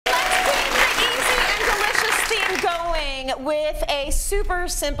evening with a super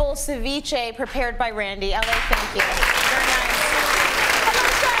simple ceviche prepared by Randy. LA, thank you. Very nice. Hello,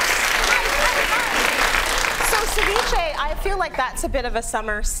 chefs. Hi. So ceviche, I feel like that's a bit of a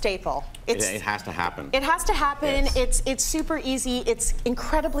summer staple. It has to happen. It has to happen. Yes. It's super easy. It's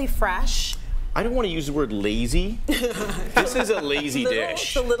incredibly fresh. I don't want to use the word lazy. This is a lazy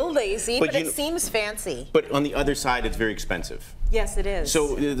dish. It's a little lazy, but it you, seems fancy. But on the other side, it's very expensive. Yes, it is.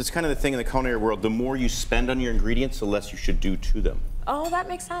 So it's kind of the thing in the culinary world, the more you spend on your ingredients, the less you should do to them. Oh, that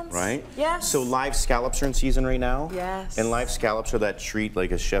makes sense. Right? Yes. So live scallops are in season right now. Yes. And live scallops are that treat,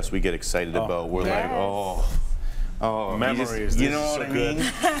 like as chefs, we get excited about. We're like, oh, memories. You know what I mean?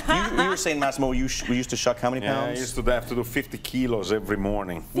 you were saying, Massimo, we used to shuck how many pounds? I used to have to do 50 kilos every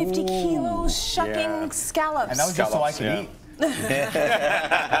morning. 50 kilos shucking scallops. And that was just so I could eat.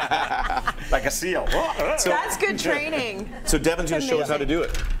 Like a seal. That's good training. So Devin's going to show us how to do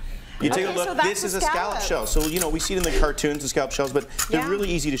it. You take a look, so this is a scallop shell. So, you know, we see it in the cartoons, the scallop shells, but they're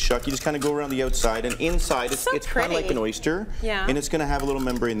really easy to shuck. You just kind of go around the outside, and inside it's kind of like an oyster. Yeah. And it's going to have a little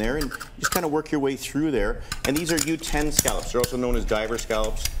membrane there, and you just kind of work your way through there. And these are U10 scallops. They're also known as diver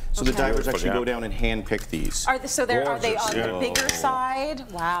scallops. So the divers actually go down and hand pick these. Are they on the bigger side?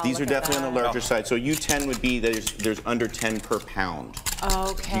 Wow. These are definitely on the larger side. So U10 would be there's under 10 per pound.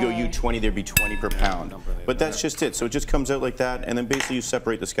 Okay. You go U20, there'd be 20 per pound. But that's just it. So it just comes out like that, and then basically you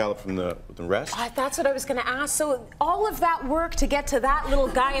separate the scallop from the rest. That's what I was going to ask. So all of that work to get to that little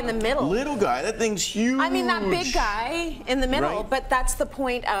guy in the middle. Little guy, that thing's huge. I mean, that big guy in the middle, but that's the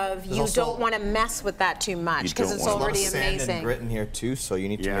point of you don't want to mess with that too much because it's already amazing. There's a lot of sand and grit in here too, so you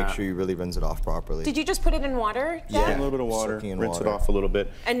need to make sure you really rinse it off properly. Did you just put it in water? Yeah, a little bit of water, rinse it off a little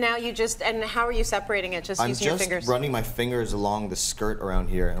bit. And now you just, and how are you separating it? Just using your fingers? I'm just running my fingers along the skirt around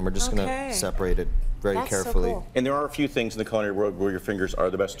here, and we're just going to separate it very carefully. So cool. And there are a few things in the culinary world where your fingers are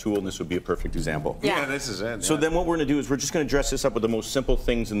the best tool, and this would be a perfect example. Yeah, this is it. So then what we're going to do is we're just going to dress this up with the most simple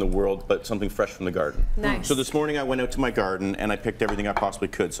things in the world, but something fresh from the garden. Nice. So this morning I went out to my garden and I picked everything I possibly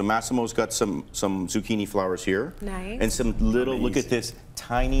could. So Massimo's got some zucchini flowers here. Nice. And some little, look at this,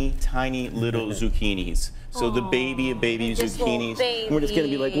 tiny, tiny little zucchinis. So the baby zucchinis. And we're just going to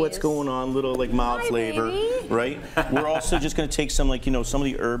be like, what's going on? Little like mild flavor, right? We're also just going to take some like, you know, some of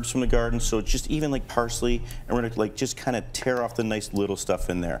the herbs from the garden. So just even like parsley, and we're going to like just kind of tear off the nice little stuff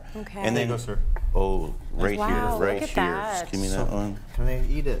in there. Okay. And then, right here, right here. Just give me that one. Can I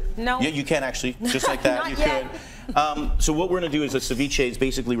eat it? No. Yeah, you can actually, just like that. You yet. could. So what we're going to do is a ceviche is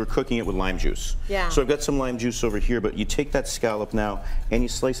basically we're cooking it with lime juice. Yeah. So I've got some lime juice over here, but you take that scallop now and you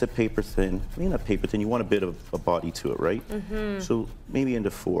slice it paper thin. I mean, not paper thin, you want a bit of a body to it, right? So maybe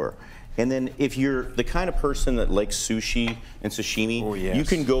into 4. And then if you're the kind of person that likes sushi and sashimi, you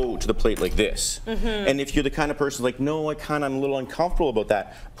can go to the plate like this. And if you're the kind of person like, no, I'm a little uncomfortable about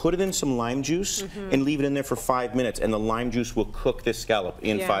that, put it in some lime juice and leave it in there for 5 minutes, and the lime juice will cook this scallop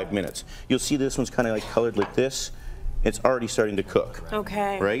in 5 minutes. You'll see this one's kind of like colored like this. It's already starting to cook.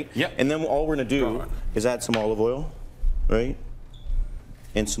 Okay. Right? Yep. And then all we're going to do is add some olive oil, right?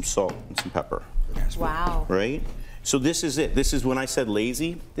 And some salt and some pepper. Wow. Right? So this is it. This is when I said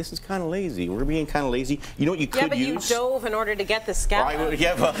lazy. This is kind of lazy. We're being kind of lazy. You know what you could use? Yeah, but you dove in order to get the scallop.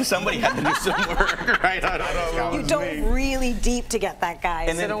 Well, somebody had to do some work, right? You dove really deep to get that guy,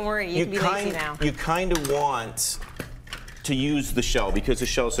 and so don't worry. You can be lazy now. You kind of want to use the shell because the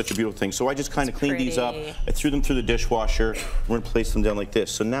shell is such a beautiful thing. So I just kind of cleaned these up. I threw them through the dishwasher. We're going to place them down like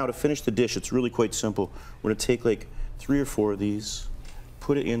this. So now to finish the dish, it's really quite simple. We're going to take like 3 or 4 of these,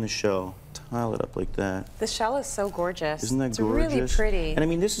 put it in the shell, tile it up like that. The shell is so gorgeous. Isn't that gorgeous? It's really pretty. And I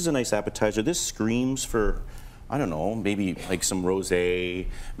mean, this is a nice appetizer. This screams for, I don't know, maybe like some rosé,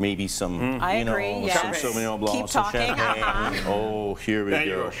 maybe some, some Sauvignon Blanc, some champagne. Oh, here we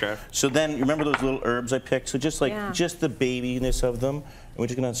go. Chef. So then, you remember those little herbs I picked? So just like, just the babiness of them. And we're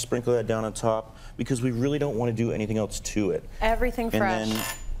just gonna sprinkle that down on top because we really don't want to do anything else to it. Everything fresh. And then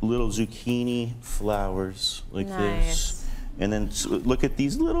little zucchini flowers like this. And then look at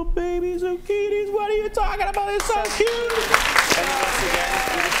these little baby zucchinis. What are you talking about? It's so cute. And then once again,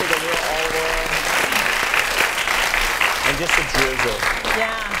 we just take a little olive oil and just a drizzle.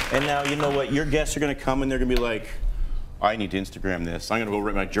 Yeah. And now, you know what? Your guests are going to come and they're going to be like, I need to Instagram this. I'm going to go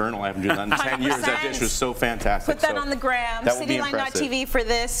write my journal. I haven't done that in 10 years. That dish was so fantastic. Put that on the gram. Cityline.tv for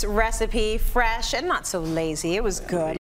this recipe. Fresh and not so lazy. It was good.